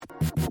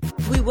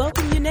We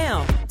welcome you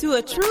now to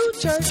A True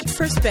Church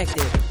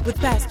Perspective with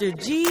Pastor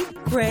G.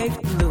 Craig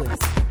Lewis.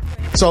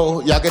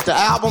 So, y'all get the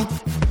album?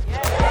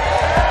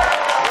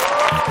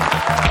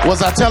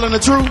 Was I telling the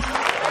truth?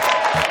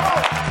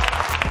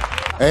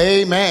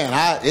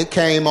 Amen. It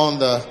came on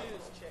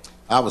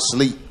I was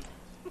asleep,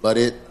 but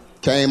it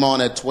came on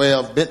at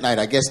 12 midnight,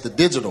 I guess the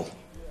digital.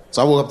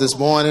 So I woke up this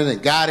morning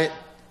and got it.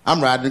 I'm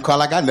riding the car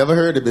like I never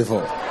heard it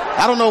before.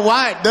 I don't know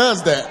why it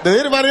does that. Did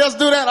anybody else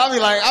do that?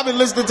 I've been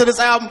listening to this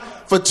album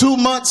for 2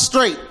 months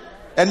straight.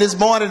 And this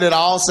morning it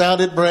all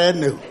sounded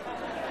brand new.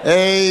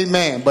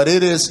 Amen. But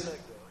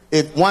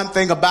one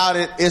thing about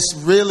it, it's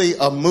really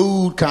a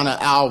mood kind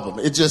of album.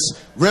 It's just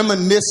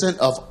reminiscent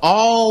of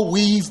all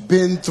we've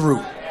been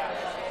through.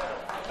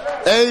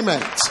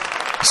 Amen.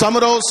 Some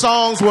of those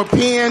songs were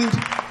penned.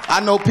 I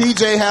know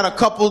PJ had a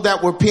couple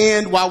that were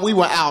penned while we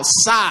were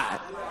outside.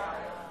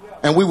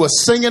 And we were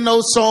singing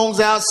those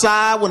songs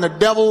outside when the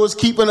devil was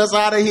keeping us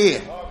out of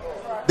here.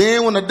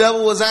 Then when the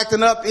devil was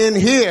acting up in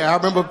here, I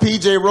remember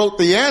PJ wrote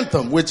the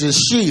anthem, which is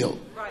Shield.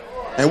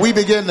 And we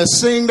began to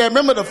sing that.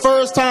 Remember the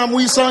first time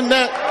we sung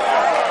that?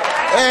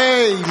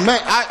 Hey.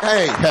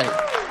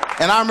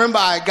 And I remember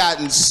I had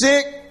gotten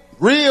sick,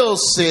 real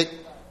sick,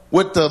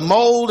 with the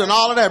mold and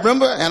all of that.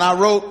 Remember? And I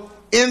wrote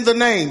In the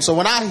Name. So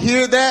when I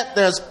hear that,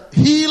 there's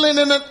healing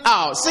in it.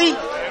 Oh, see,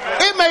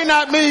 it may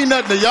not mean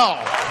nothing to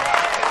y'all.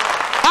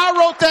 I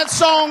wrote that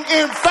song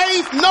in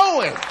faith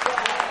knowing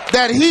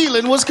that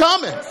healing was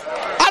coming.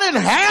 I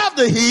didn't have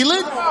the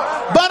healing,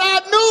 but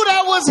I knew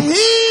that was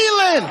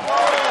healing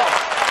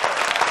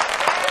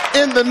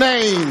in the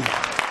name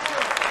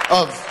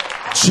of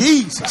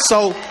Jesus.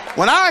 So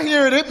when I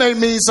hear it, it may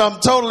mean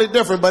something totally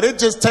different, but it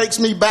just takes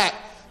me back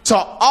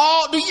to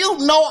do you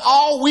know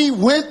all we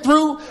went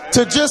through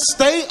to just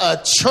stay a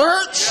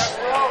church?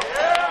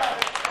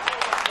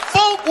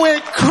 Folk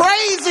went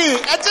crazy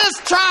and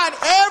just tried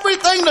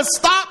everything to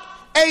stop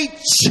a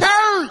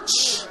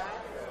church.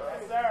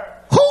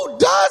 Who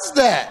does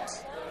that?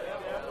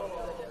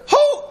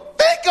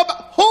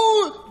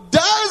 Who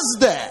does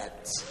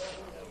that?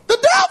 The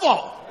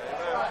devil.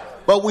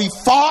 But we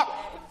fought.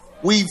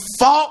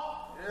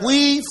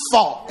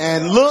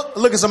 And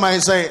look at somebody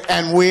and say,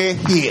 and we're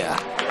here.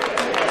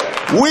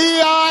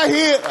 We are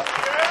here.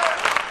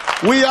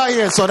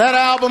 So that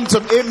album,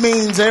 it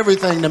means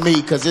everything to me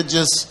because it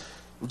just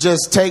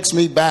takes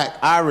me back.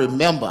 I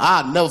remember.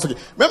 I'll never forget.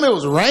 Remember it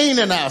was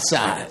raining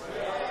outside.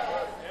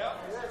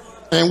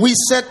 And we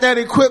set that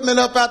equipment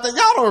up out there.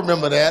 Y'all don't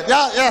remember that.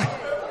 Yeah.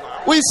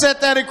 We set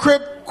that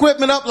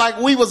equipment up like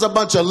we was a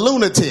bunch of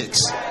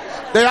lunatics.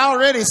 They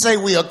already say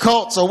we a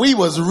cult, so we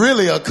was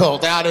really a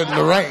cult out in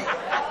the rain.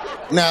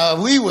 Now,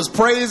 we was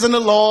praising the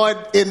Lord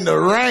in the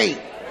rain.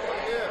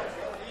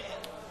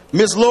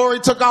 Miss Lori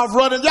took off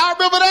running. Y'all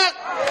remember that?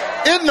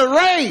 In the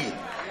rain.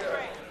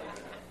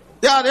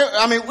 Yeah,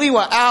 we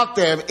were out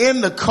there in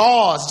the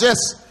cars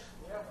just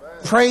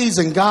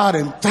praising God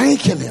and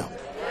thanking Him.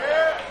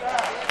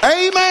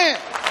 Amen.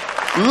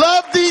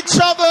 Loved each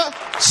other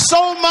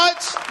so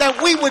much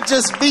that we would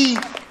just be,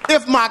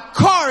 if my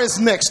car is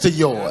next to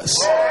yours.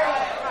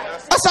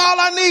 That's all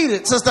I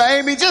needed, Sister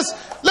Amy. Just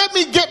let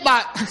me get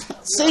my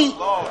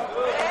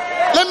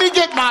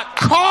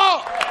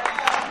car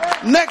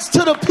next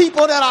to the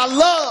people that I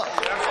love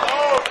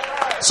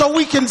so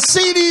we can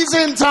see these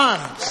end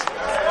times.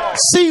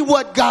 See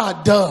what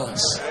God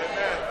does.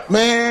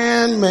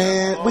 Man,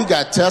 we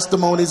got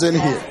testimonies in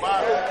here.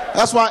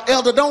 That's why,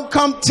 Elder, don't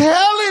come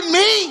telling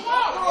me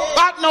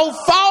about no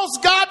false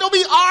God. Don't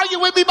be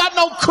arguing with me about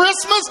no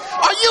Christmas.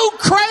 Are you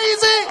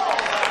crazy?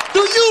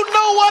 Do you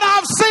know what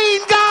I've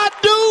seen God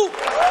do?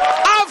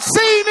 I've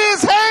seen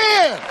His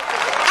hand.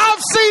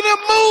 I've seen Him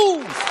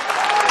move.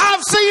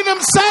 I've seen Him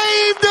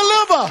save,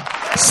 deliver,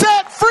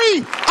 set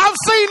free. I've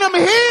seen Him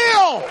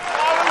heal.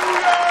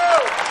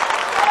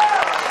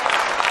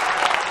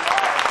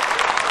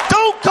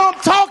 Don't come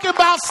talking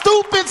about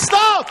stupid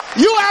stuff.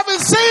 You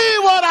haven't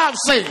seen what I've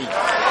seen.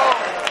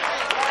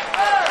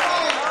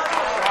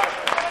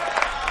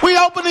 We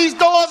opened these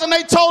doors and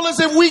they told us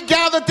if we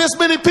gathered this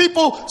many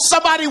people,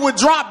 somebody would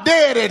drop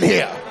dead in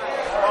here.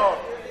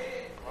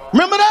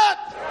 Remember that?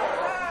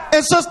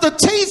 And Sister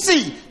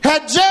TC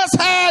had just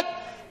had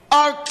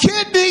a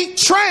kidney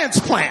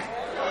transplant.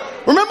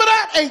 Remember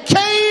that? And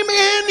came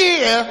in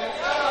here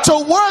to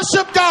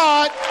worship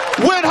God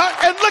with her.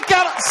 And look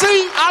at her.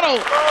 See, I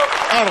don't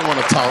want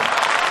to talk.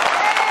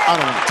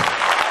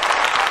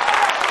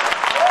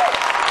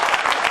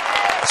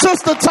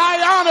 Sister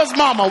Tiana's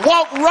mama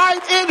walked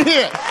right in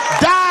here,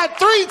 died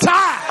 3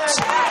 times,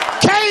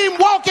 came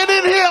walking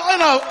in here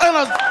on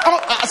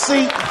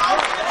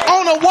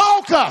a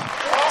walker.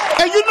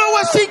 And you know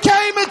what she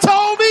came and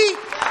told me?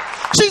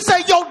 She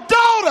said, your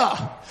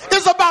daughter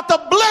is about to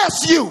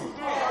bless you.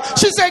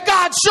 She said,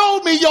 God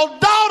showed me your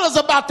daughter's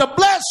about to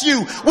bless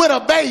you with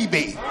a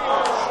baby.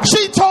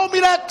 She told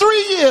me that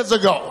 3 years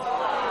ago.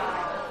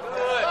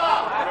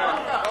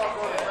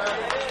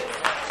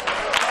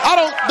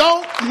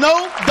 Don't.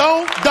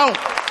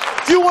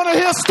 If you want to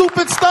hear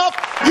stupid stuff,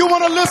 you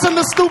want to listen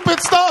to stupid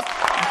stuff,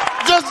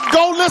 just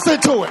go listen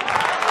to it.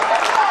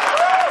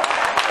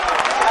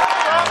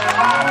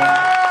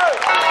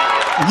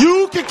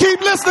 You can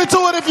keep listening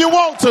to it if you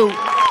want to,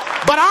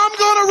 but I'm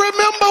going to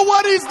remember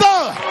what he's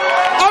done.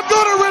 I'm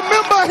going to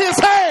remember his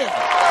hand.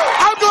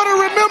 I'm going to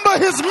remember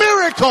his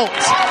miracles.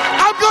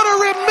 I'm going to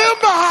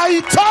remember how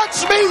he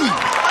touched me.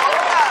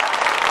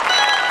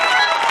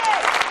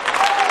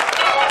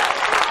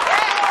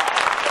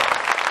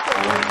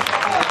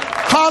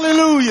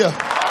 Hallelujah.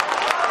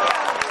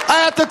 I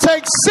had to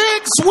take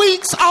 6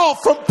 weeks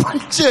off from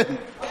preaching.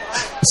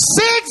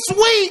 6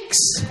 weeks.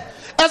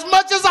 As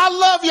much as I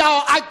love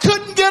y'all, I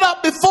couldn't get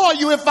up before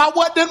you if I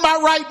wasn't in my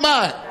right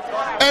mind.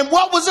 And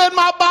what was in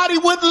my body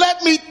wouldn't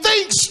let me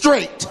think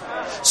straight.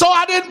 So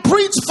I didn't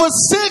preach for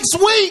 6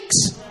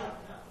 weeks.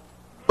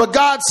 But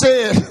God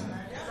said,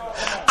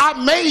 I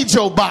made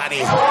your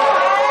body.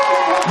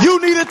 You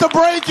needed to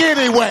break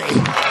anyway.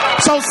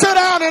 So sit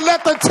down and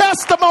let the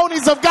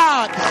testimonies of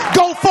God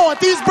go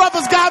forth. These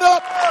brothers got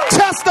up,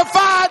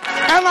 testified,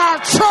 and our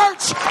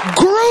church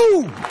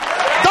grew.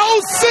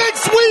 Those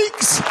 6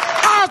 weeks,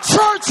 our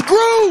church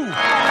grew.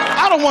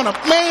 I don't want to,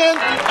 man.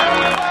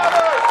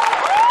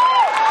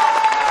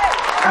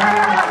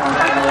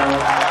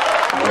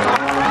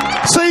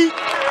 See,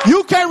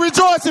 you can't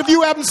rejoice if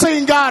you haven't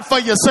seen God for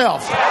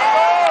yourself.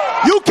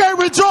 You can't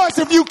rejoice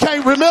if you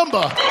can't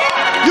remember.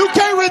 You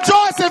can't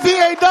rejoice if he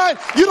ain't done.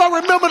 You don't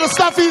remember the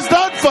stuff he's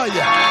done for you.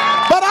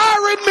 But I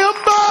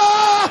remember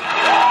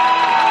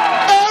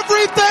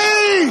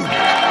everything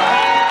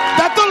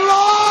that the Lord.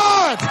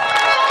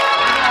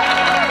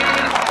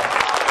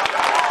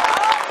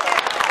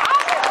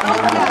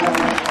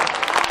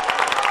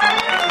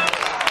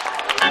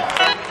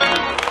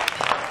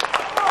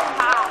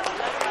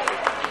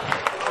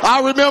 I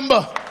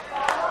remember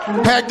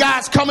had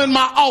guys come in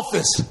my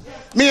office,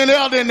 me and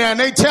Elder in there, and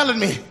they telling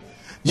me,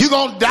 you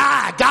gonna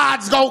die.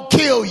 God's gonna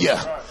kill you.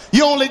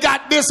 You only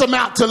got this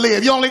amount to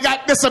live. You only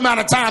got this amount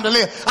of time to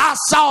live. I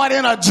saw it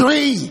in a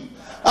dream.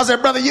 I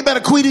said, brother, you better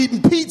quit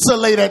eating pizza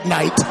late at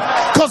night,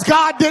 because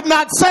God did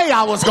not say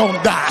I was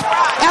gonna die.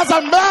 As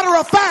a matter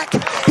of fact,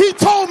 he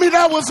told me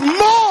there was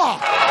more.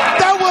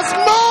 There was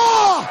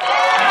more.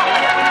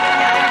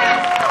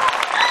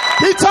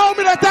 He told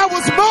me that there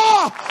was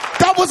more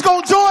that was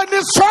going to join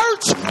this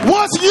church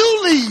once you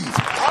leave.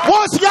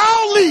 Once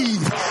y'all leave.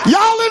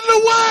 Y'all in the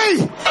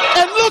way.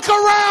 And look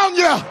around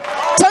you.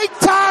 Take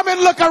time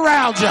and look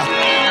around you.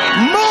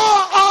 More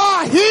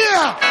are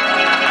here.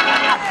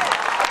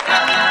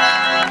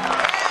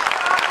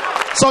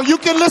 So you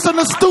can listen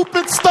to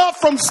stupid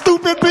stuff from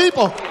stupid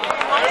people.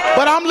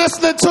 But I'm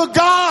listening to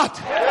God.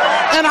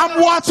 And I'm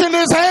watching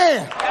his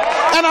hand.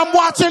 And I'm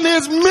watching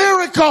his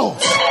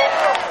miracles.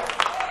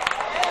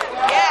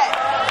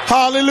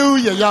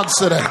 Hallelujah. Y'all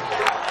sit down.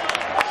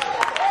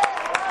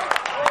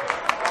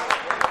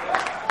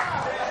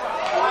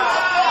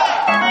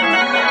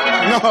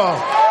 No,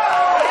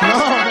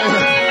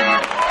 man.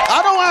 I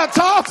don't have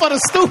time for the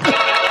stupid.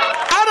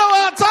 I don't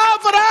have time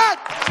for that.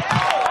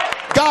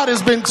 God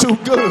has been too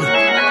good.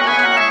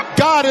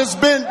 God has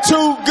been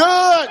too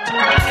good.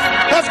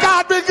 Has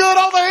God been good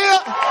over here?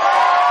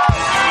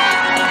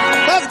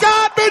 Has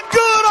God been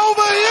good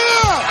over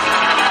here?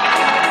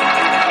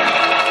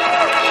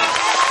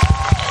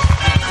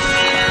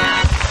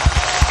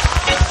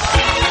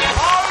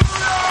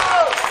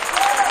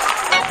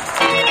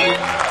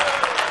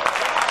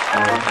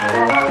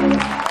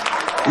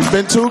 He's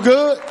been too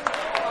good.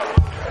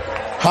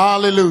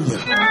 Hallelujah.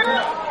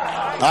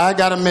 I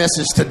got a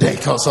message today,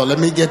 so let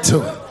me get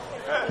to it.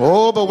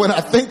 Oh, but when I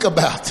think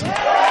about it.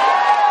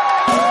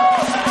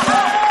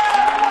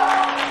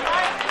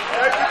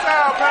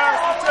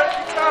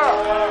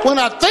 When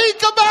I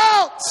think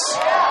about.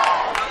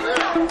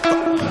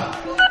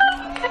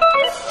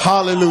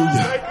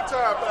 Hallelujah.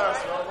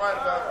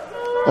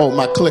 Oh,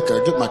 my clicker.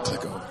 Get my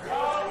clicker.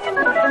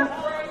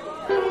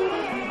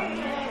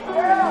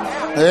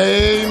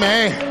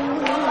 Amen.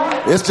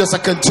 It's just a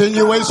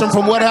continuation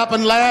from what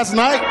happened last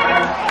night.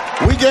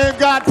 We gave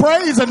God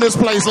praise in this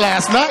place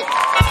last night.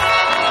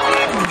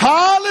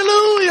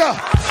 Hallelujah.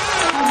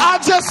 I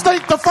just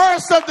think the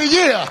first of the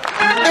year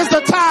is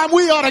the time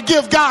we ought to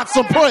give God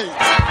some praise.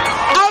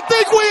 I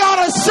think we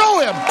ought to show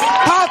him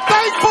how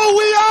thankful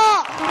we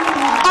are.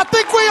 I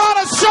think we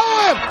ought to show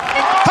him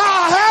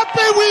how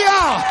happy we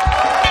are.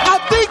 I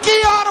think we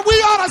ought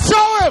to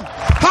show him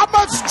how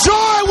much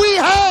joy we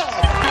have.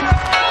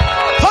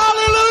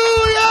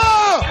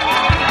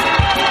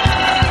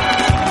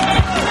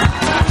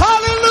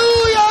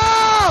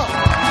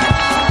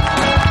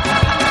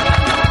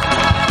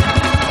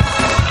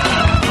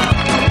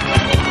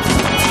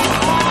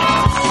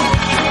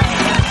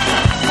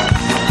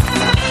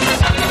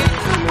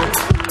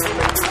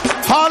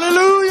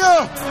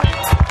 Hallelujah.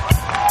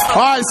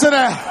 All right, sit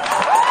down.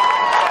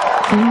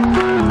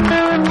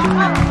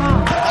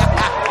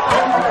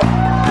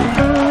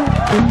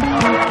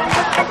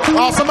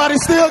 Oh, somebody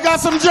still got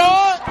some joy?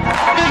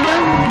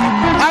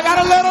 I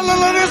got to let a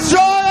little of this joy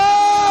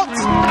out.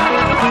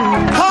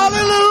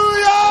 Hallelujah.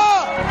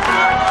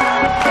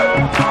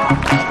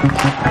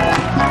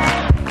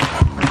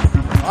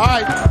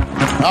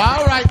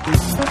 All right.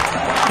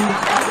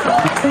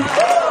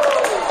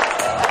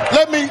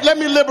 Let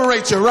me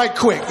liberate you right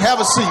quick. Have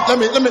a seat.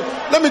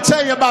 Let me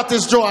tell you about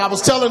this joy. I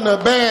was telling the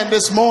band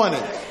this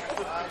morning.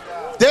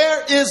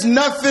 There is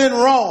nothing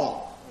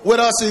wrong with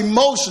us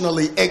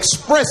emotionally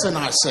expressing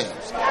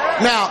ourselves.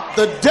 Now,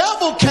 the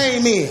devil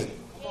came in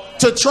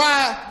to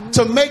try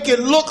to make it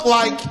look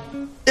like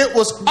it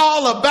was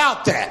all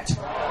about that.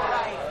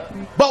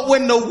 But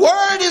when the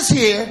word is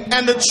here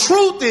and the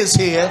truth is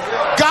here,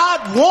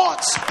 God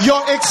wants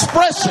your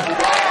expression.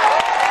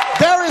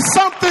 There is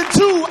something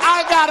too,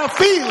 I got a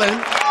feeling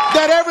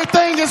that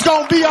everything is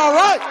going to be all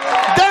right.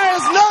 There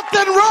is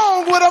nothing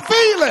wrong with a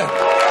feeling.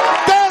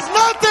 There's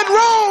nothing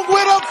wrong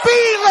with a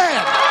feeling.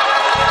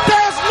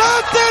 There's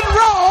nothing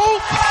wrong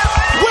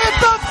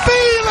with a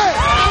feeling.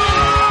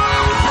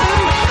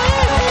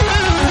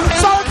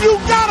 So if you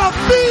got a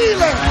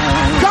feeling,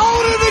 go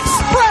and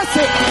express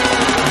it.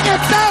 If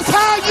that's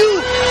how you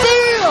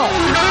feel.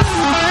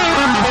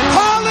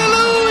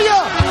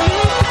 Hallelujah.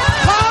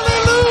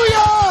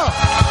 Hallelujah.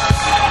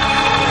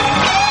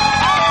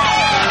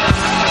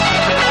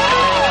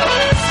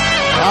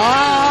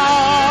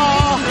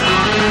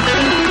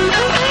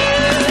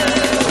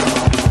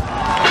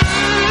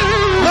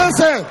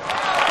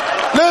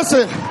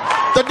 Listen,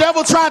 the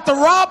devil tried to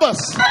rob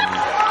us.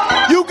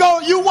 You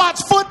watch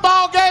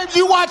football games,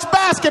 you watch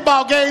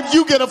basketball games,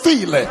 you get a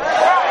feeling.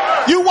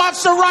 You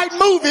watch the right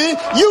movie,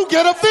 you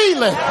get a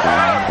feeling.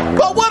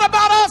 But what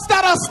about us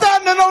that are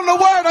standing on the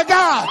word of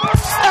God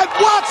and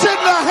watching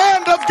the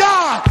hand of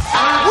God?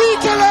 We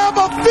can have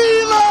a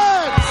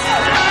feeling.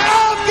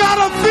 I've got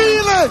a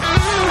feeling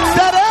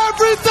that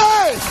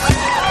everything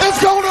is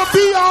going to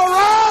be all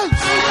right.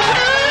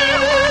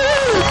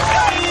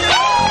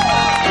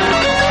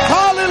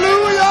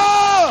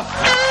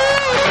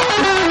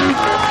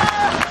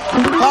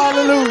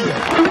 Hallelujah.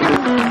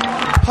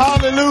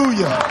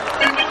 Hallelujah.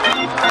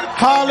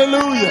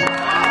 Hallelujah.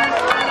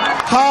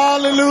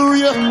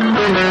 Hallelujah.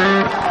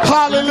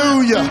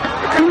 Hallelujah.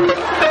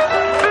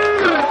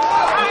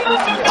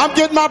 I'm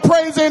getting my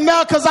praise in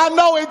now because I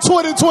know in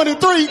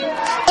 2023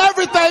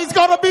 everything's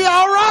going to be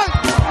all right.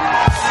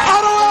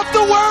 I don't have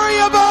to worry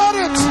about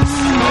it.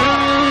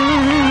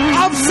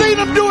 I've seen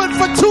him do it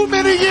for too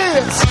many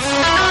years.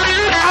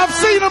 I've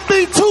seen him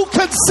be too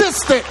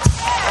consistent.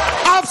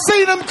 I've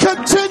seen him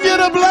continue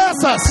to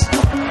bless us.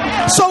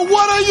 So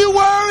what are you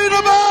worried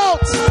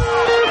about?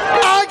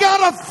 I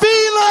got a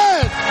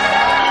feeling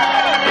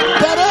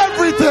that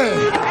everything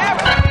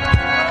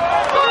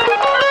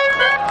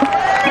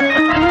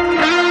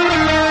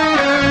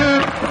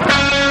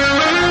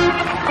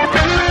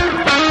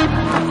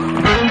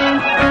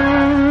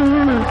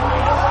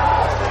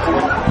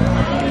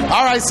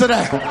all right, sit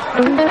down.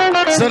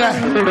 Sit down.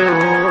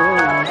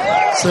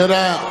 Sit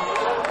down.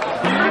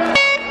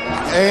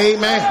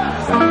 Amen.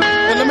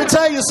 And let me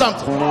tell you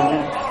something.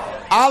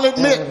 I'll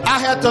admit, I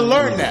had to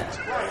learn that.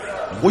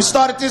 We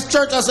started this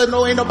church. I said,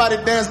 no, ain't nobody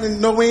dancing.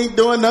 No, we ain't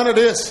doing none of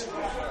this.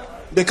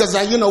 Because,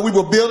 we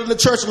were building the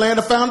church, laying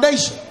the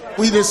foundation.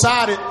 We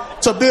decided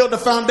to build the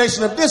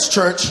foundation of this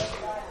church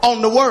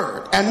on the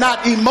word and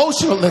not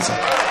emotionalism.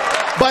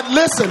 But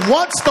listen,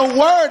 once the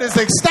word is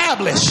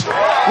established,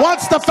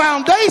 once the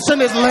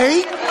foundation is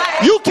laid,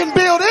 you can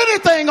build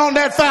anything on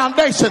that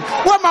foundation.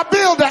 Where my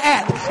builder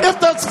at? If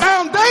the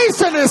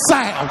foundation is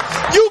sound,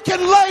 you can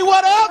lay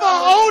whatever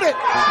on it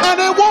and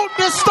it won't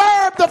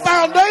disturb the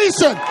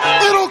foundation.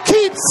 It'll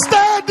keep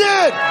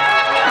standing.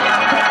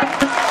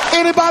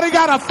 Anybody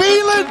got a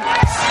feeling?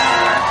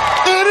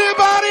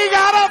 Anybody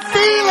got a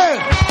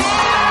feeling?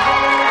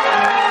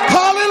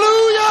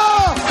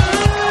 Hallelujah.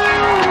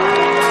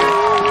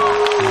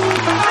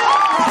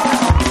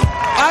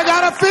 I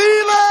got a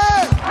feeling.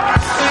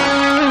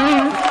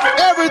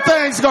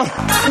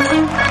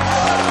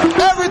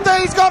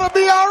 Everything's gonna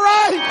be all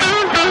right.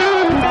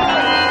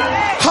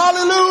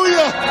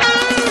 Hallelujah.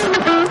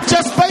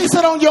 Just base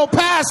it on your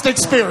past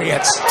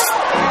experience.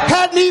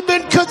 Hadn't he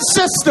been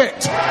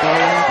consistent?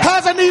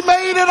 Hasn't he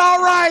made it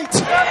all right?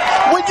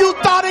 When you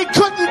thought it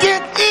couldn't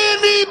get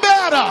any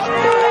better,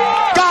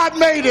 God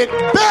made it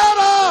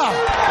better.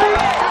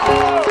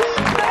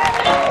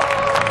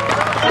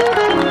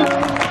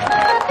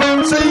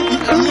 See,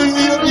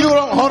 you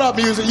don't hold up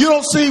music. You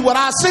don't see what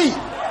I see.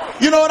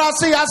 You know what I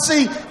see? I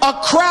see a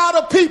crowd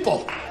of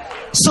people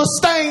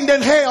sustained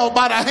and held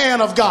by the hand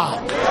of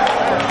God.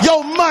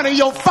 Your money,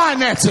 your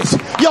finances,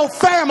 your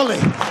family,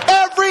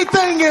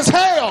 everything is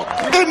held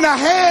in the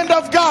hand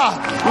of God.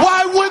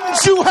 Why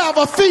wouldn't you have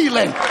a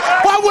feeling?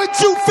 Why wouldn't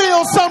you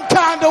feel some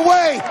kind of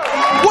way?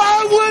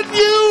 Why wouldn't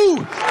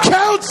you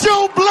count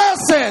your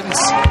blessings?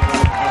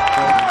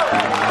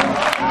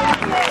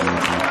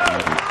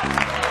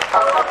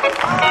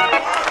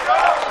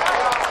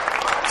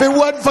 If it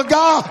wasn't for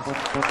God,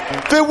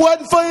 if it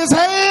wasn't for his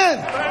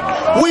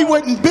hand, we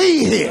wouldn't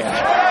be here.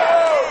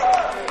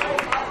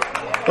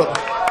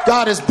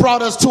 God has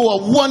brought us to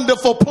a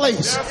wonderful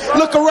place.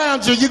 Look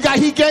around you. He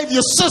gave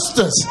you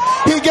sisters.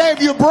 He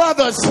gave you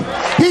brothers.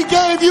 He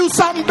gave you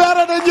something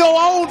better than your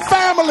own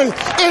family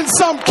in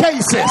some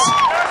cases.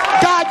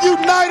 God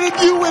united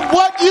you with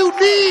what you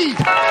need.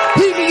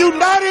 He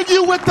united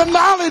you with the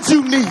knowledge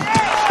you need.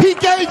 He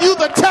gave you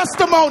the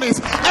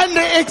testimonies and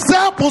the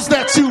examples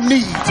that you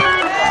need.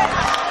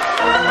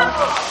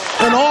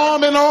 And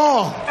arm in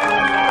arm,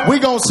 we're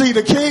going to see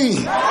the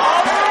King.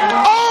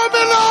 Arm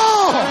in arm.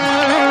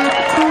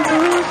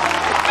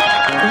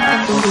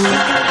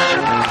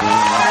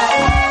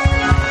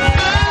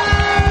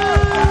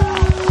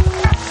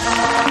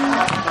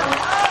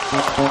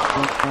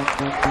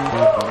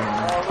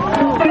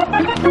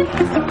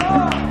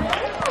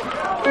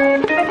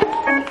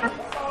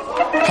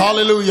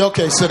 Hallelujah.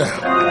 Okay, sit down.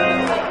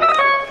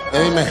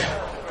 Amen.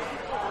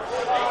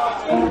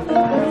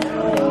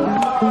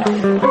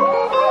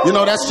 You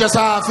know, that's just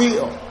how I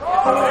feel.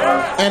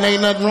 And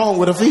ain't nothing wrong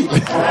with a feeling. There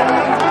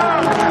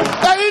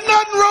ain't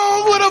nothing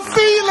wrong with a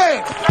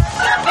feeling.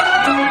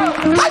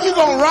 How you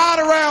gonna ride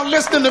around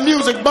listening to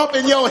music,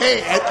 bumping your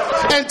head,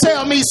 and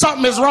tell me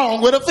something is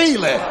wrong with a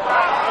feeling?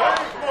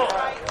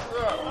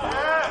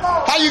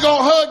 How you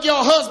gonna hug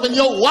your husband,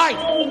 your wife,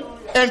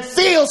 and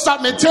feel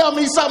something and tell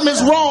me something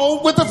is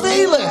wrong with the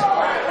feeling?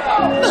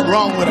 Nothing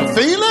wrong with a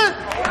feeling.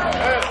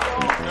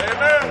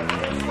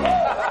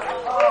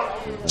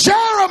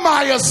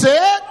 Jeremiah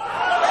said,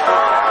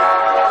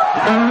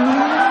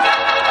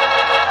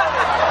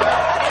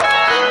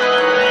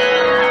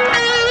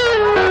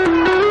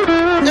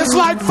 it's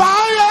like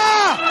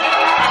fire.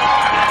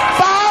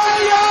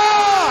 Fire.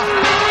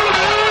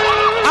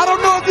 I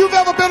don't know if you've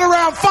ever been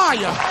around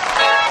fire,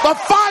 but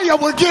fire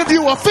will give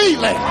you a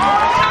feeling.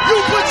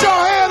 You put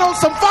your hand on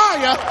some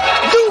fire,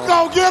 you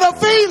gonna get a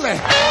feeling.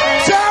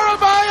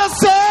 Jeremiah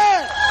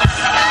said,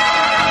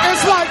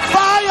 it's like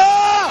fire.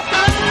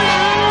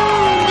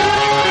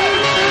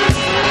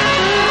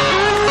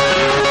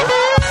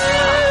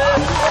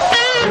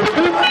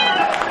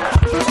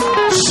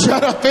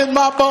 Shut up in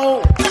my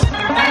bones.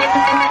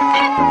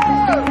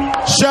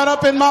 Shut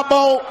up in my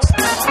bones.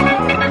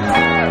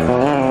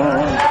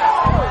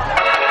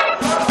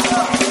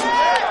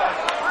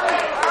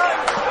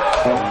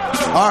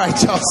 All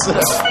right, y'all sit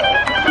up.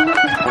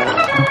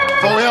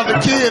 Before the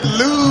kid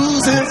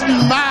lose his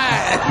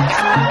mind.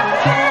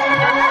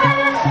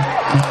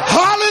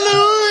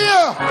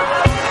 Hallelujah.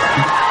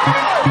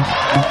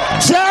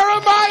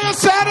 Jeremiah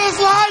said it's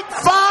like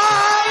fire.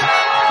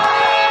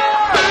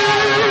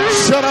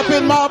 Shut up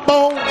in my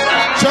bones.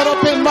 Shut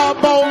up in my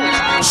bones.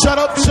 Shut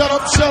up, shut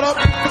up, shut up.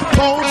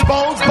 Bones,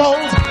 bones,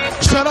 bones.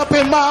 Shut up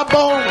in my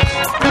bones.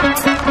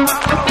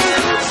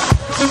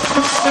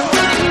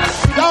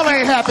 Y'all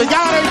ain't happy.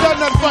 God ain't done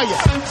nothing for you.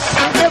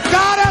 If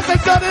God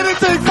hasn't done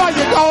anything for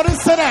you, go on and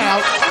sit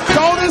down.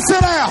 Go on and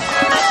sit down.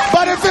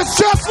 But if it's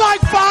just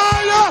like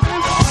fire,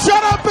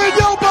 shut up in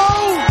your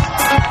bones.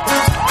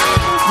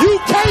 You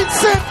can't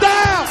sit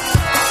down.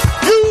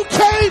 You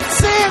can't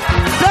sit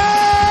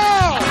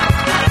down.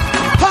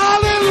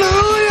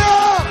 Hallelujah.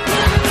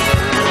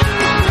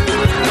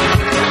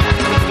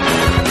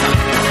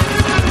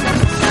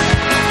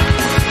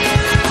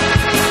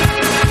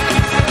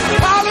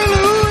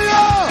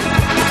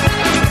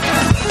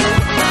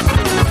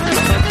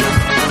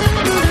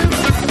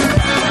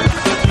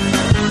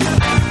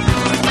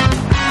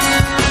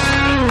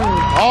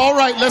 All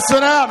right, let's sit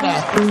down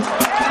now.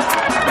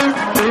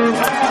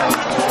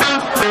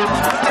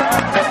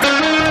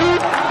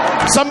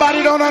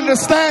 Somebody don't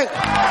understand.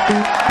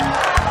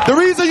 The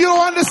reason you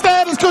don't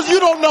understand is because you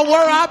don't know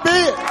where I've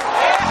been.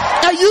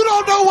 And you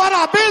don't know what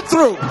I've been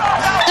through.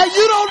 And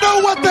you don't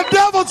know what the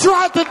devil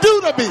tried to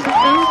do to me.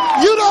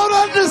 You don't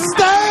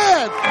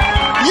understand.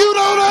 You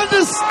don't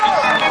understand.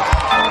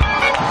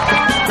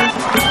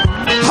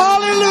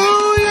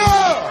 Hallelujah.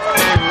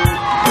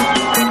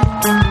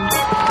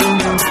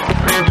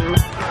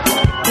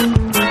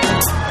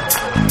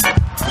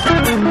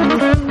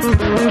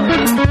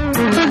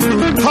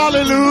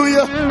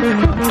 Hallelujah.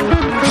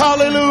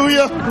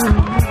 Hallelujah.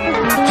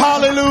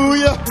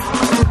 Hallelujah.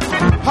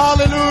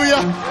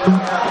 Hallelujah.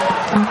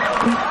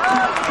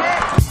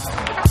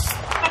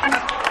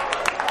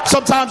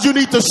 Sometimes you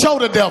need to show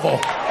the devil.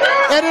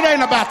 And it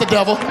ain't about the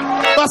devil.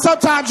 But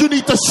sometimes you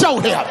need to show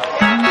him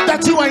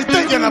that you ain't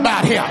thinking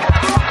about him.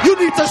 You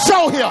need to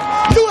show him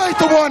you ain't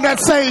the one that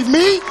saved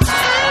me.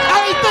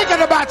 I ain't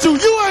thinking about you.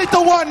 You ain't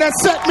the one that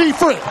set me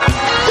free.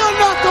 You're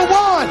not the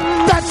one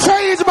that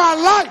changed my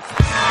life.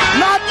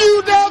 Not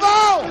you,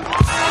 devil.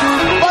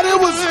 But it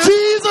was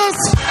Jesus.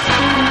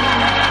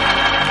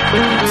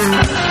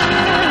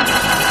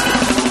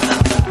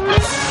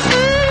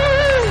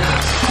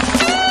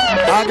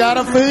 I got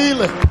a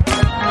feeling.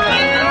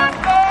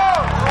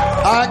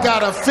 I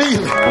got a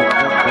feeling.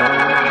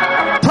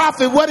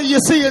 Prophet, what do you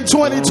see in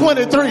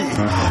 2023?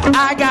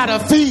 I got a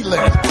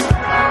feeling.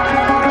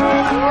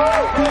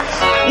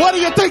 What do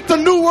you think the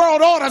New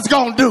World Order's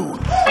gonna do?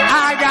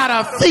 I got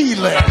a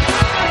feeling.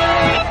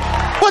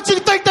 What you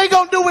think they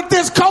gonna do with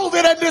this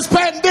COVID and this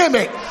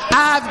pandemic?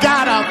 I've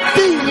got a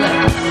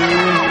feeling.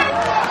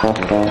 Oh!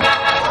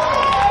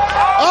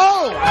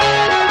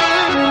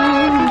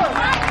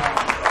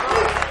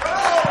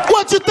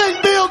 What you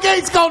think Bill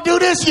Gates gonna do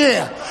this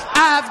year?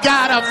 I've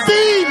got a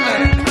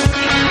feeling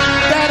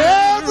that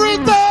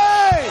everything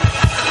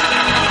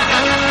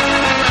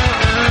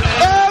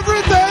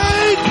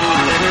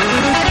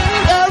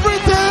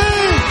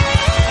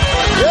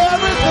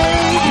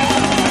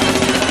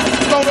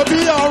gonna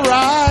be all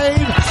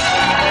right.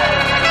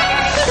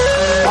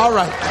 All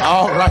right.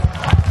 All right.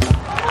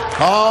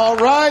 All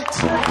right.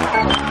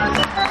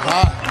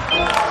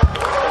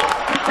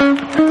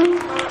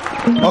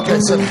 Okay,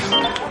 so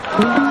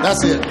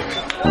that's it.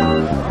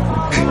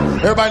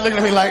 Everybody looking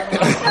at me like,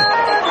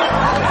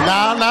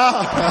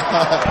 nah.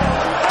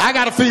 I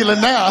got a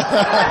feeling now.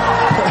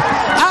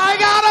 I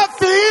got a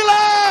feeling.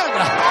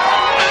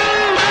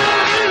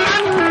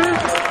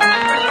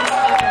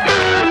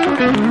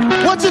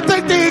 What you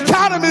think the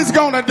economy's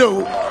gonna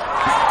do?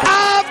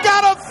 I've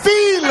got a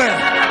feeling.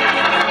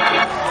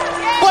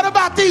 What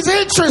about these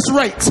interest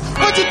rates?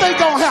 What you think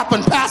gonna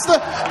happen, Pastor?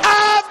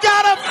 I've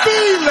got a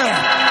feeling.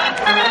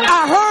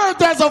 I heard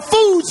there's a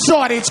food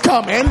shortage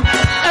coming,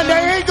 and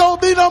there ain't gonna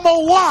be no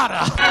more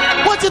water.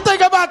 What you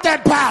think about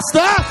that, Pastor?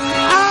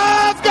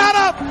 I've got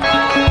a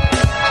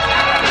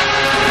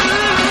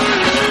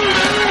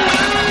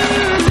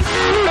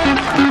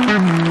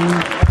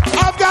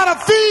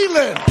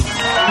feeling.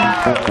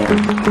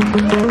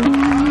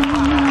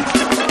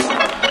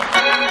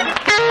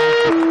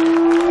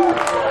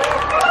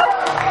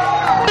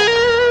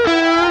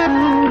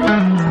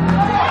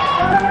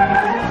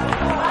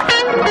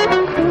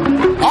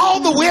 All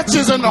the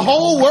witches in the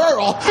whole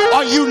world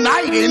are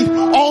uniting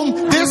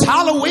on this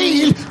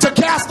Halloween to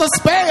cast a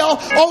spell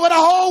over the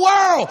whole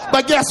world.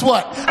 But guess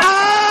what?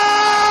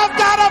 I've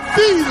got a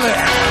feeling.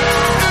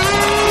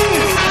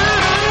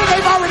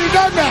 They've already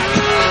done that.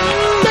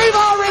 They've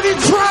already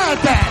tried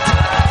that.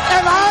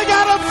 And I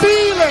got a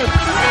feeling,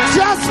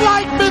 just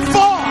like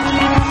before,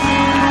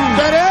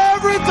 that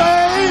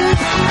everything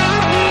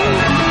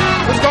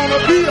is going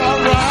to be all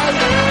right.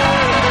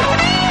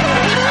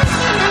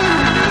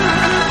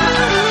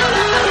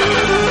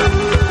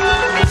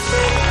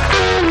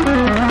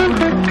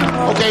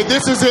 Okay,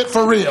 this is it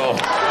for real.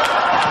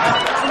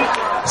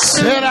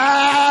 Sit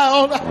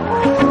down.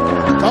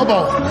 Come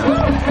on.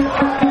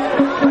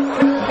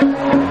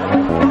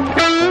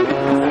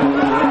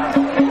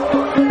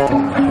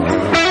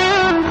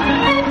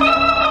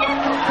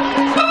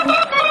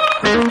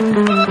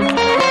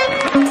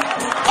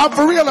 I'm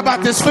for real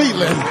about this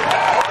feeling.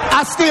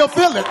 I still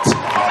feel it.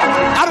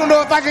 I don't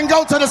know if I can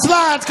go to the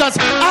slides because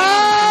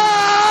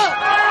I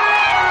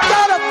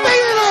got a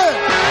feeling.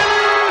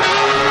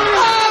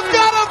 I've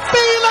got a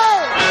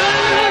feeling.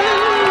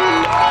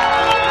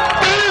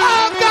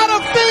 I've got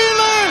a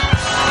feeling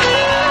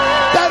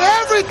that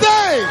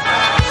everything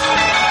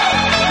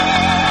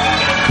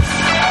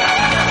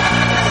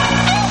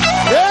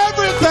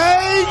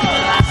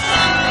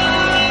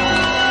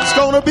is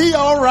going to be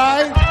all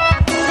right.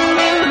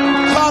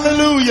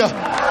 Hallelujah.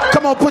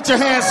 Come on, put your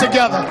hands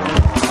together.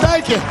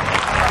 Thank you.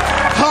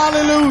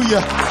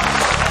 Hallelujah.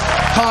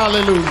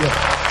 Hallelujah.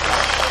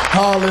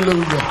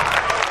 Hallelujah.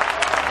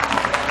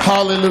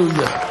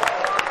 Hallelujah.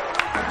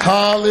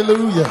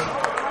 Hallelujah.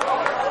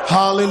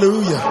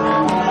 Hallelujah.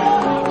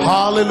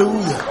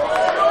 Hallelujah.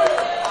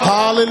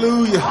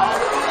 Hallelujah.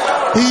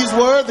 He's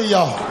worthy,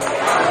 y'all.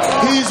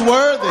 He's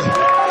worthy.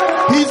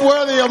 He's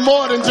worthy of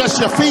more than just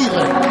your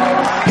feeling.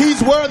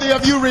 He's worthy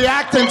of you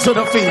reacting to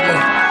the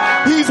feeling.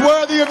 He's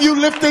worthy of you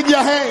lifting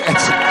your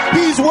hands.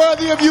 He's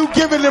worthy of you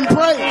giving him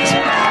praise.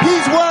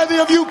 He's worthy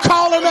of you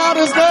calling out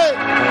his name.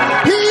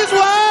 He's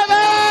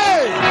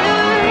worthy.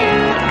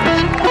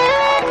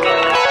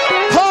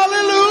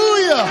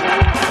 Hallelujah.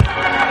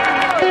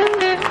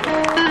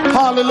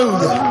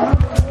 Hallelujah.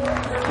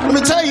 Let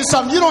me tell you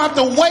something. You don't have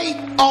to wait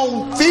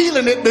on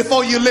feeling it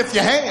before you lift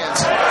your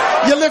hands.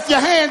 You lift your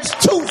hands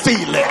to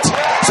feel it.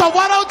 So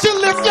why don't you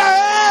lift your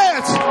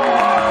hands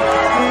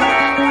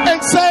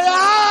and say,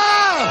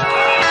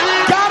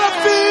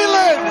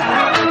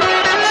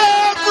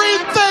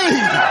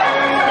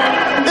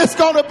 it's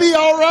gonna be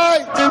all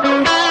right.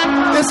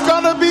 It's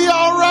gonna be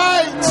all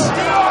right.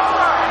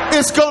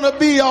 It's gonna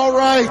be all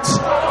right.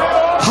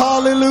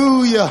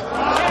 Hallelujah.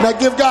 Now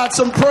give God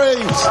some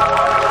praise.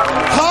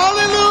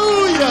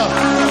 Hallelujah.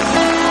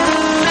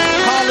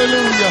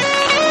 Hallelujah.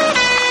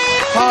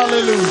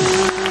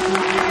 Hallelujah.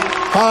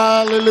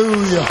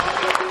 Hallelujah.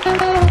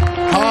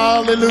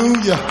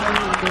 Hallelujah.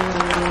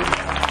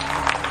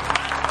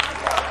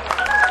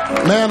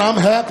 Man, I'm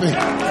happy.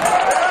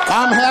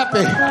 I'm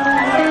happy.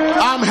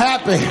 I'm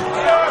happy.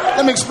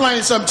 Let me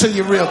explain something to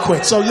you real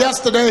quick. So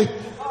yesterday,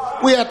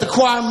 we had the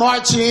choir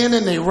march in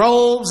their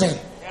robes, and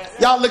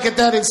y'all look at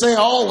that and say,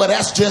 oh, well,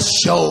 that's just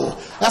show.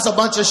 That's a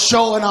bunch of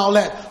show and all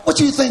that. What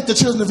do you think the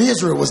children of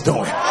Israel was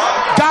doing?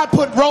 God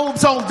put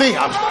robes on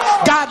them.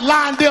 God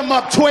lined them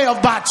up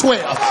 12 by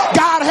 12.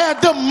 God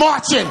had them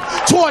marching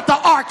toward the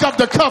Ark of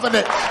the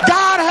Covenant.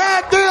 God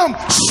had them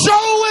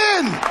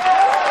showing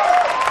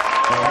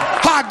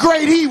how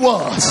great he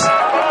was.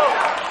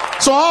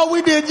 So all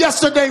we did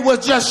yesterday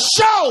was just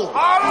show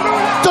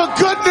the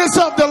goodness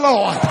of the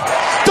Lord.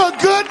 The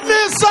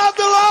goodness of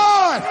the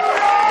Lord.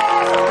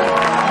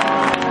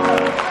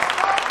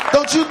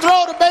 Don't you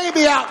throw the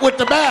baby out with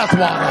the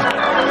bathwater.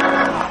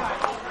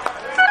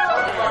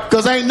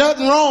 Because ain't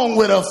nothing wrong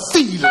with a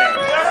feeling.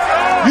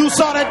 You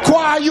saw that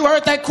choir, you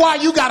heard that choir,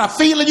 you got a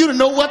feeling, you didn't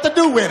know what to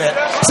do with it.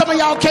 Some of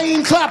y'all can't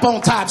even clap on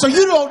time, so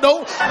you don't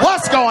know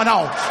what's going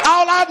on.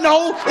 All I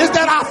know is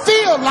that I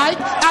feel like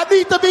I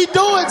need to be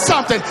doing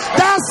something.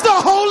 That's the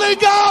Holy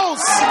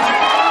Ghost.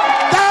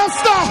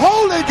 That's the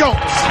Holy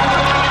Ghost.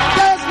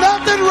 There's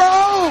nothing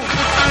wrong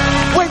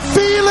with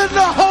feeling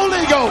the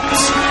Holy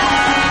Ghost.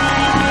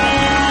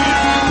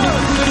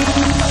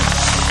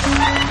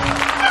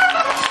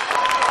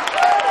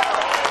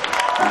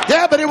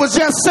 Yeah, but it was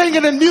just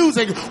singing and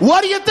music.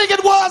 What do you think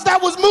it was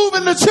that was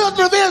moving the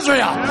children of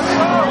Israel?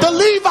 The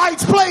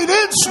Levites played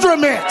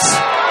instruments.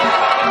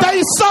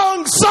 They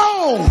sung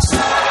songs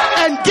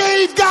and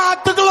gave God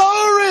the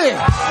glory.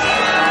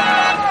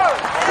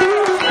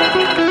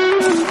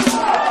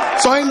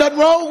 So ain't nothing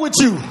wrong with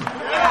you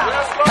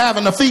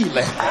having a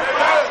feeling.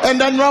 Ain't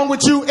nothing wrong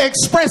with you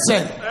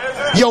expressing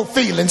your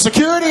feeling.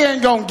 Security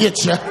ain't gonna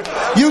get you.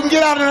 You can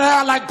get out of the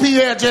aisle like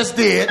Pierre just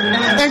did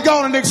and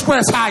go and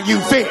express how you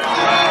feel.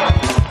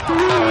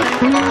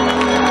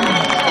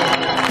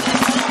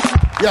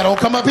 Yeah, don't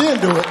come up here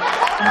and do it.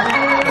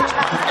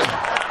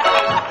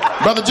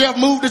 Brother Jeff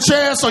moved the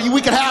chair so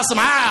we can have some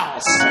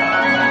aisles.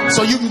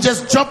 So you can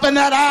just jump in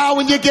that aisle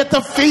when you get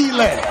the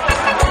feeling.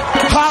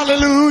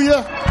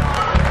 Hallelujah.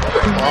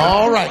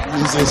 All right,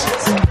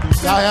 musicians.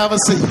 Y'all have a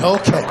seat.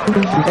 Okay.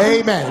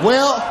 Amen.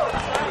 Well,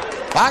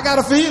 I got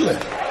a feeling.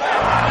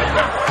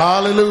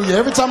 Hallelujah.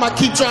 Every time I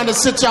keep trying to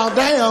sit y'all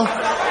down,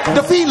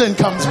 the feeling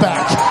comes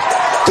back.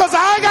 Because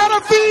I got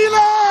a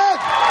feeling.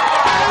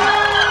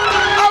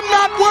 I'm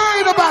not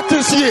worried about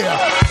this year.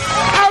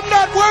 I'm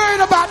not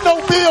worried about no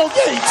Bill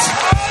Gates.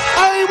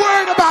 I ain't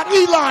worried about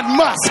Elon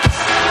Musk.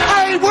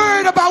 I ain't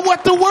worried about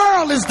what the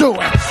world is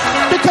doing.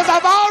 Because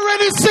I've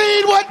already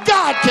seen what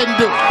God can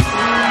do.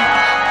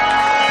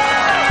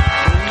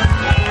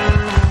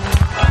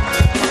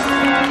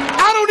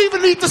 I don't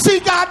even need to see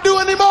God do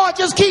anymore.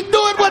 Just keep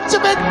doing what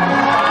you've been.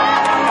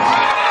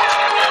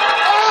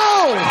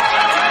 Oh,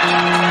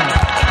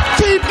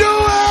 keep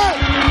doing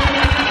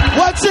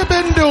what you've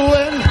been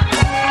doing.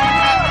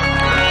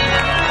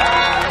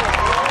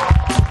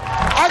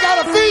 I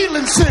got a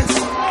feeling, sis,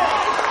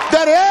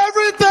 that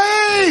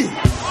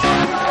everything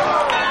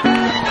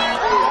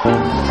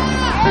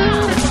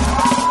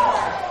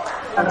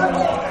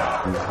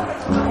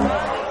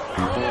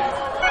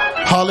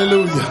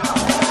hallelujah.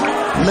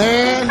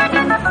 Man,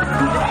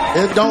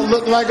 it don't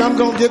look like I'm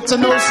going to get to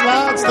no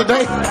slides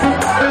today.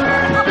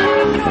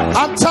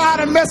 I'm tired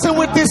of messing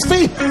with this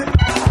feeling.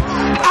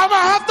 I'm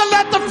going to have to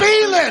let the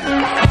feeling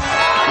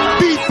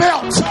be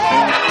felt.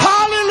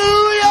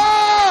 Hallelujah.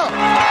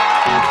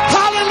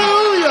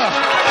 Hallelujah.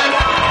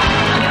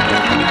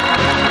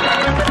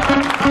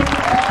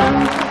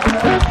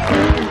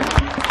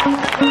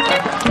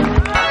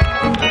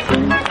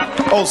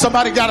 Oh,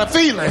 somebody got a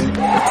feeling.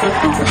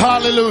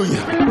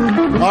 Hallelujah.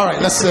 All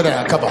right, let's sit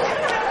down. Come on.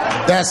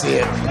 That's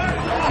it.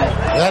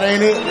 That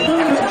ain't it.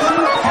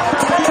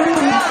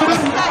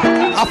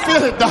 I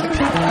feel it,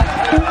 doctor.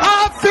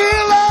 I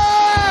feel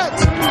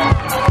it.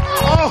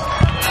 Oh.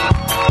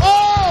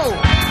 Oh.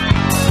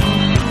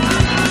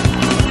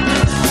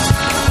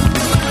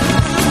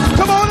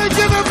 Come on and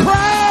give him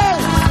praise.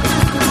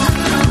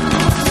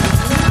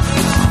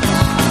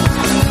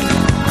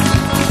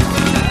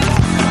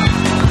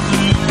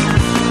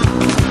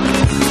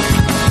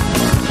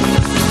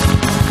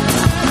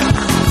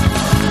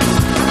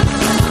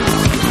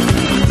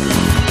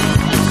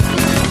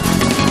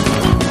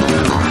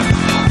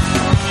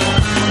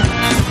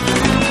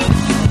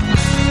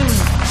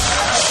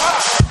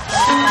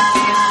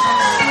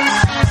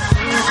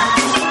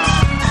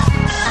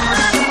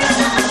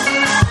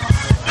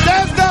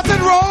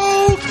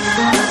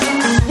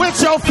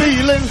 Your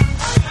feeling.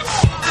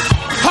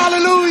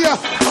 Hallelujah.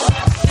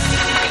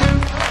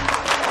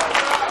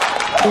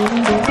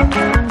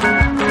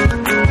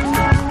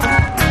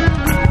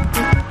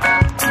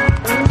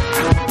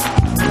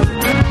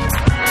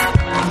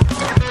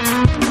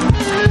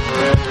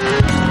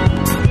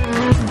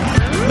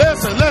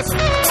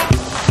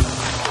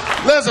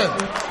 Listen.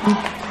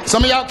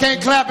 Some of y'all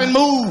can't clap and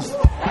move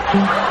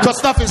because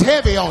stuff is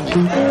heavy on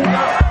you.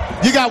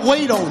 You got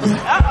weight on you,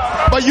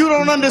 but you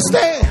don't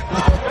understand.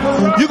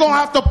 You're going to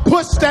have to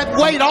push that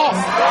weight off.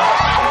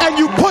 And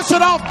you push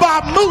it off by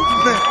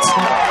movement.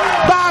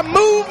 By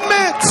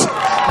movement.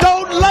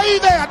 Don't lay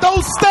there.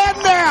 Don't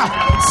stand there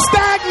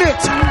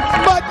stagnant.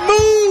 But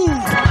move.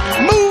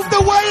 Move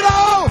the weight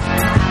off.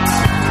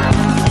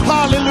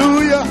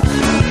 Hallelujah.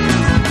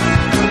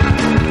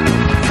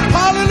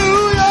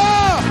 Hallelujah.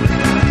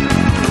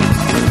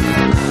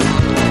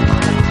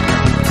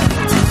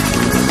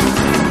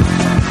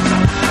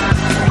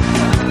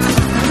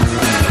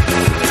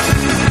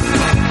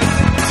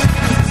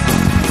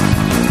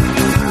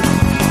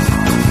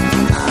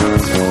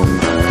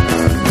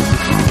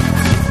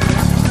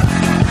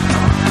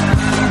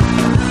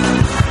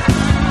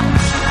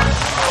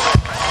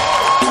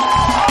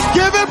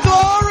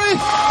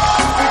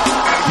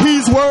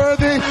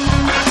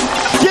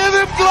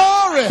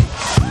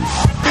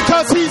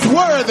 because he's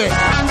worthy.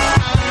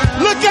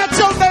 Look at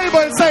your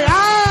neighbor and say,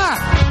 I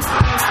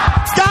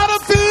got a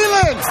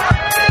feeling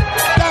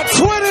that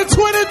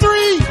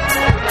 2023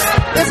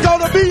 is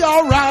going to be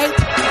all right.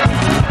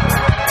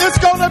 It's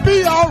going to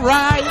be all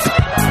right.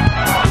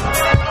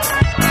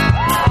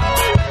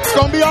 It's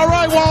going to be all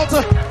right,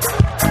 Walter.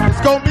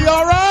 It's going to be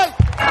all right.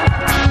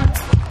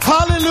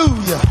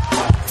 Hallelujah.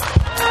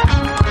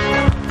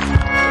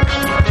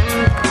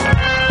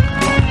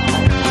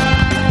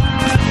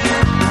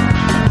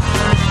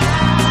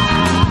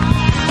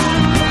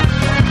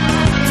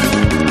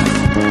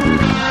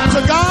 To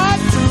God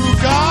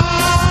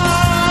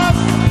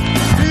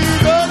be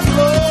the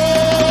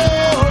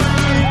glory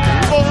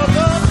for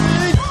the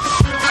things,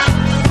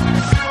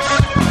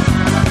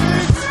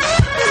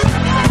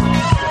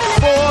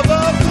 for the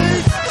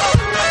things,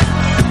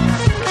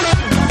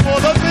 for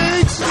the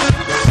things,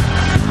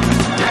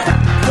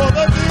 for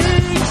the things.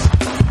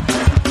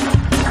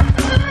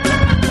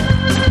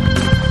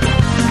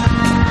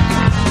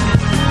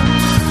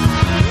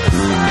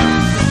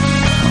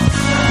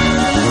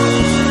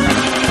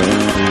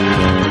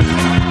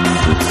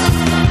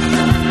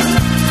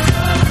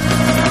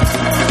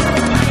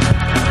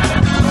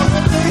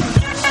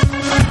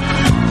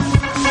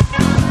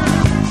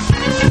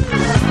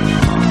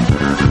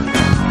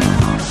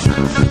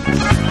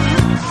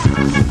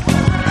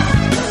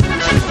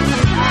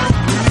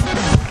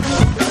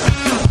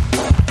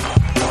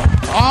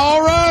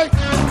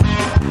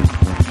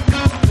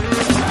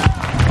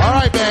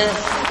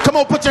 Come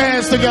on, put your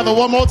hands together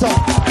one more time.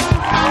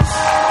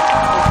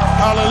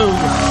 Hallelujah.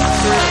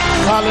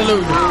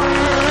 Hallelujah.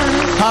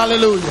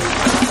 Hallelujah.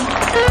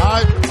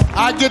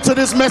 I get to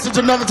this message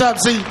another time.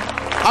 See,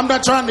 I'm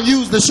not trying to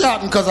use the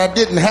shouting because I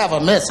didn't have a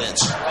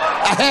message.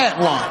 I had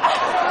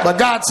one. But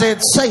God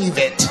said, save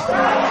it.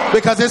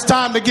 Because it's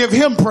time to give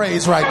him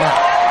praise right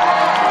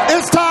now.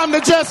 It's time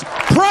to just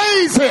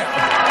praise him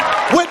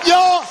with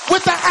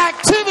the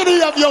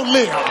activity of your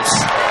limbs.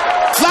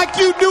 Like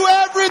you do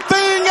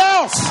everything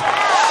else.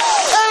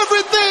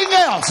 Everything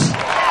else.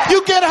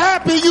 You get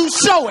happy, you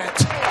show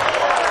it.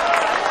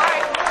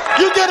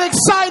 You get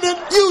excited,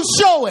 you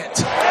show it.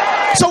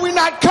 So we're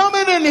not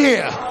coming in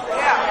here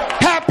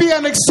happy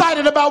and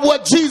excited about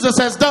what Jesus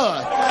has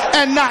done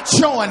and not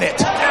showing it.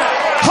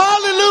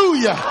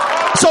 Hallelujah.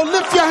 So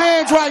lift your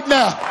hands right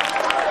now.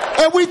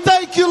 And we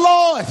thank you,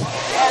 Lord.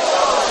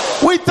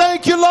 We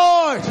thank you,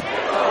 Lord.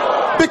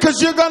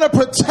 Because you're going to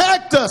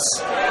protect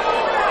us.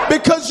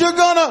 Because you're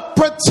going to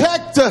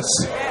protect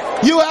us.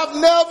 You have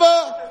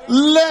never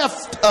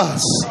left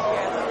us.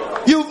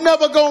 You've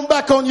never gone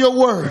back on your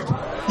word.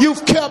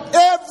 You've kept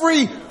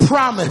every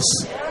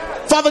promise.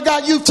 Father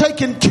God, you've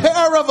taken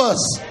care of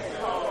us.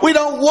 We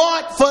don't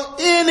want for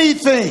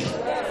anything.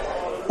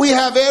 We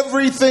have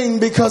everything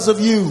because of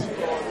you.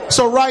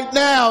 So right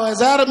now,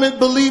 as Adamant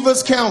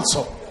Believers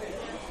Council,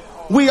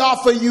 we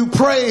offer you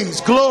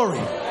praise,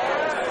 glory,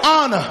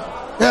 honor,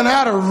 and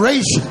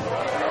adoration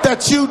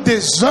that you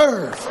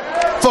deserve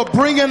for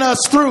bringing us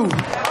through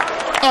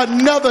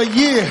another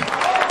year.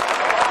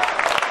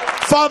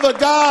 Father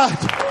God,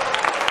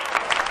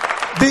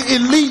 the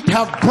elite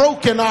have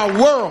broken our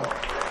world.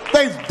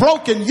 They've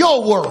broken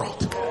your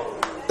world.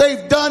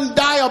 They've done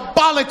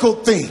diabolical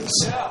things.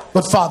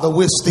 But Father,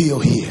 we're still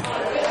here.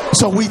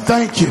 So we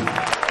thank you.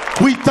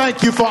 We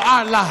thank you for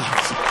our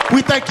lives.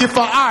 We thank you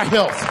for our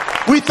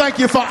health. We thank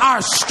you for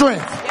our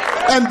strength.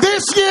 And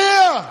this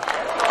year,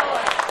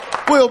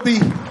 we'll be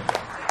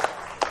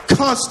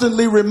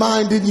constantly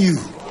reminding you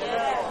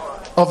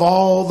of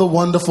all the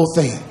wonderful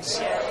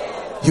things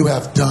you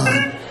have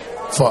done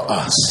for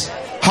us.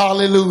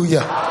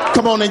 Hallelujah.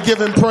 Come on and give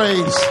him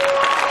praise.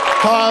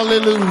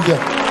 Hallelujah.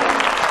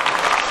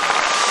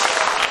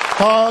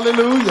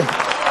 Hallelujah.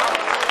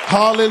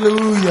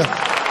 Hallelujah.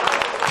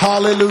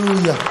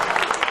 Hallelujah.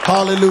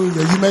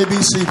 Hallelujah. You may be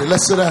seated.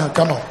 Let's sit down.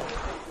 Come on.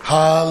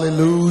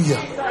 Hallelujah.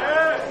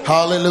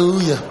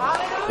 Hallelujah.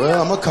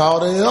 Well, I'm going to call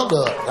the elder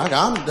up. Like,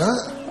 I'm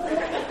done.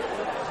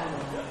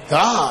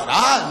 God,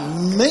 I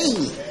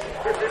mean.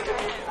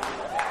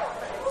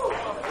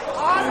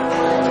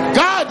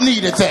 God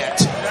needed that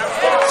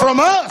from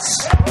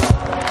us.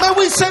 Man,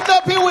 we sitting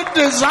up here with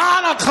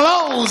designer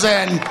clothes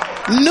and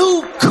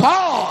new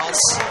cars,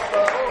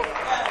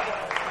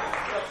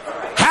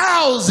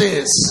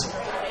 houses,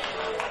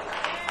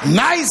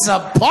 nice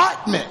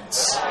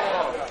apartments,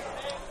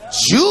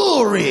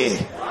 jewelry,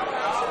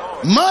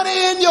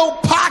 money in your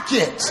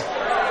pocket.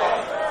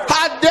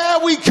 How dare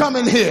we come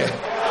in here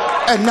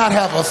and not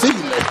have a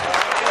feeling?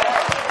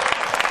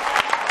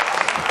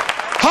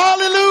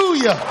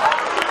 Hallelujah.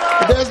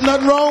 But there's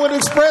nothing wrong with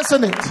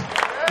expressing it.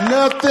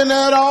 Nothing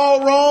at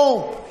all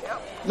wrong.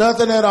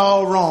 Nothing at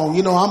all wrong.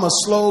 You know, I'm a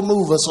slow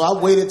mover, so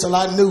I waited till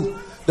I knew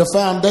the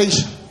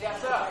foundation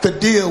could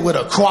deal with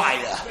a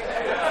choir.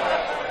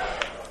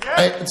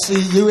 Hey, see,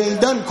 you ain't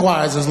done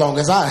choirs as long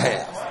as I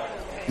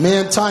have. Me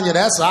and Tanya,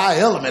 that's our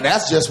element.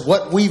 That's just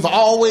what we've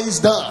always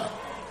done.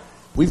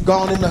 We've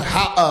gone into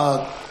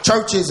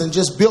churches and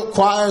just built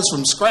choirs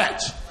from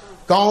scratch.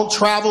 Gone,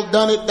 traveled,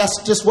 done it.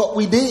 That's just what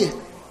we did.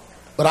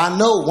 But I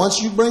know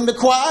once you bring the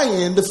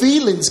choir in, the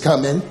feelings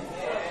come in.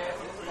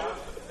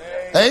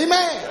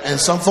 Amen. And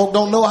some folk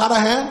don't know how to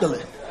handle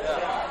it.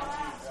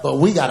 But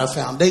we got a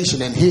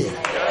foundation in here.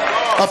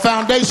 A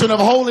foundation of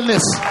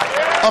holiness.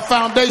 A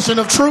foundation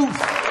of truth.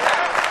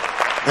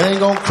 It ain't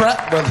gonna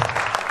crack, brother.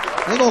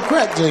 It ain't gonna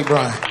crack, Jay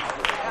Brian.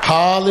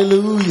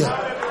 Hallelujah.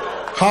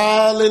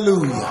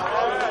 Hallelujah.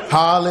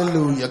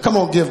 Hallelujah. Come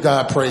on, give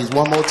God praise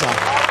one more time.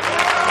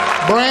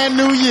 Brand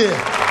new year.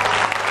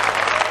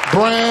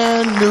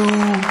 Brand new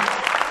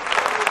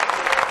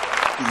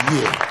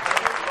year.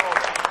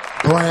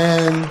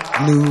 Brand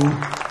new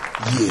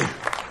year.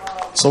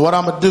 So what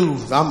I'm going to do,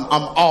 I'm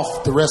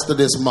off the rest of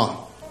this month.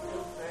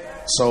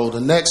 So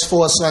the next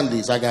 4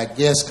 Sundays, I got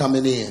guests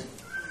coming in.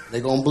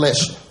 They're going to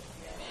bless you.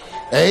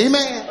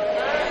 Amen.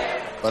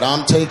 But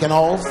I'm taking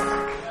off.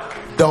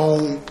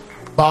 Don't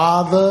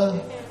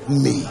bother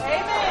me.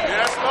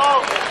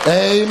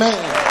 Amen.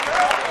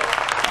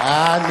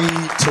 I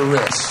need to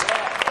rest.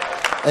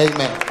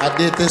 Amen. I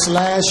did this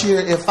last year.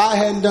 If I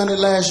hadn't done it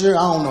last year,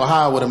 I don't know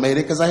how I would have made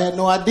it, because I had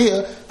no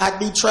idea I'd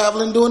be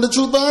traveling doing the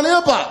Truth Behind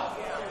Hip Hop.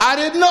 I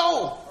didn't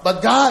know,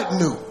 but God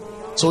knew.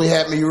 So He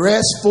had me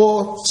rest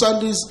 4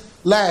 Sundays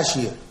last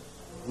year.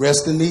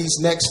 Resting these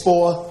next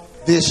 4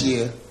 this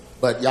year.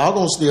 But y'all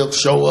gonna still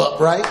show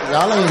up, right?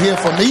 Y'all ain't here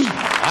for me.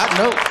 I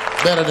know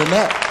better than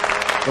that.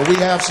 But we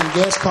have some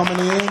guests coming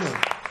in.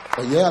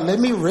 But yeah, let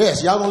me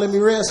rest. Y'all gonna let me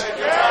rest?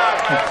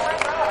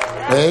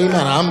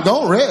 Amen. I'm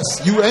gonna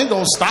rest. You ain't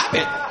gonna stop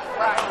it.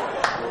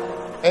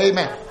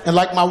 Amen. And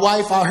like my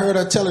wife, I heard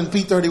her telling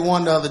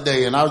P31 the other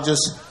day, and I was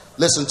just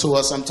listening to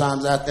her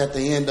sometimes at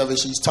the end of it.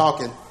 She's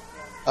talking,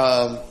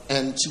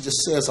 and she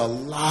just says a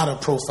lot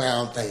of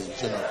profound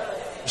things, you know.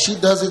 She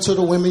does it to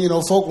the women, you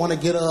know. Folk want to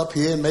get her up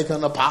here and make her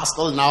an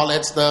apostle and all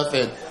that stuff,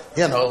 and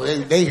you know,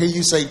 they hear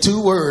you say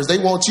 2 words. They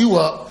want you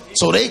up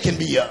so they can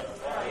be up.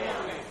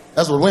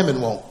 That's what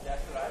women want.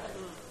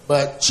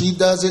 But she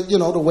does it, you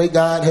know, the way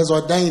God has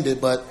ordained it.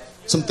 But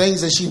some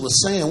things that she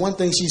was saying, one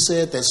thing she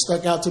said that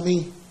stuck out to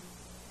me,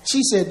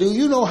 she said, do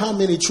you know how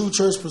many True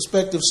Church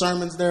Perspective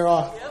sermons there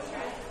are? Yes,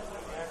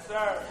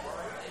 sir.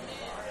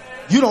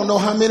 You don't know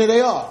how many they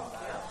are.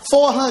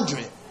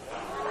 400.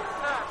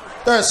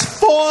 There's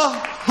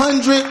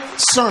 400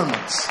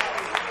 sermons.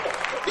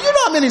 Do you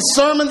know how many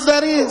sermons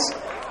that is?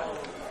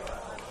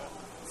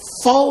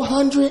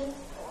 400?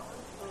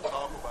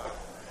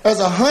 There's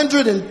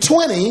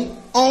 120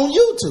 on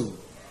YouTube.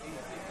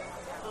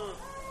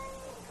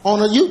 On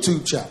a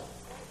YouTube channel.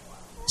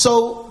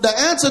 So the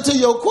answer to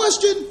your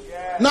question,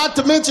 not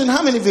to mention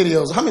how many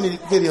videos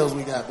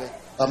we got, babe?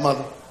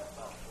 Mother?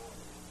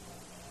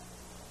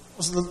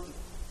 Was it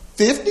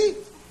 50?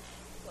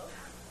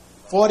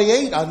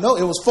 48? I know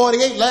it was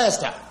 48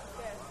 last time.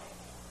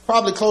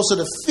 Probably closer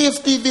to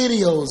 50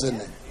 videos in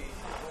there.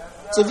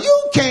 So if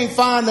you can't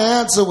find the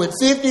answer with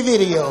 50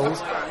 videos,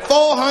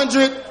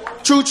 400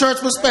 True Church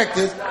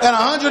Perspectives, and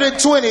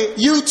 120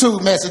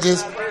 YouTube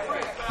messages,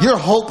 you're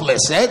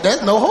hopeless.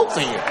 There's no hope for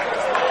you.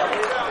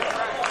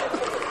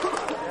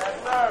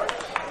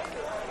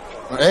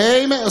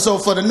 Amen. So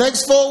for the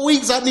next 4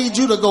 weeks, I need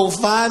you to go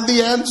find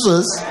the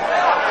answers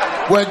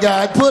where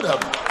God put them.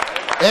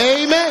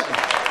 Amen.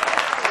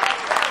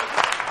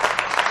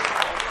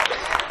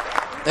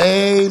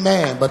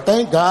 Amen. But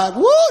thank God.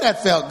 Woo,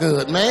 that felt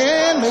good.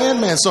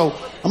 Man. So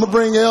I'm going to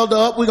bring Elder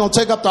up. We're going to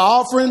take up the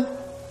offering.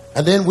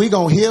 And then we're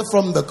going to hear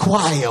from the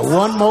choir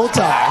one more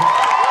time.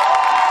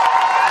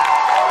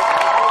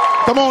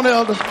 Come on,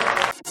 Elder.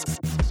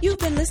 You've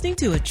been listening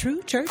to A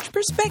True Church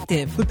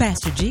Perspective with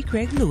Pastor G.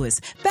 Craig Lewis,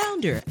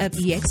 founder of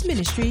EX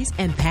Ministries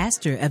and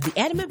pastor of the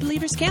Adamant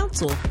Believers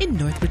Council in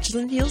North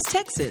Richland Hills,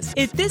 Texas.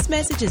 If this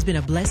message has been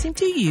a blessing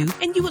to you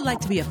and you would like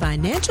to be a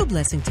financial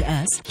blessing to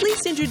us, please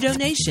send your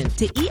donation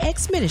to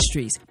EX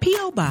Ministries,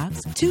 P.O.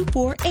 Box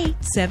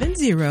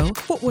 24870,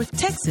 Fort Worth,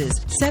 Texas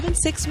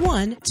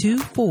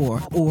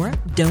 76124, or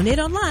donate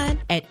online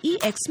at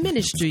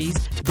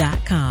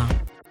exministries.com.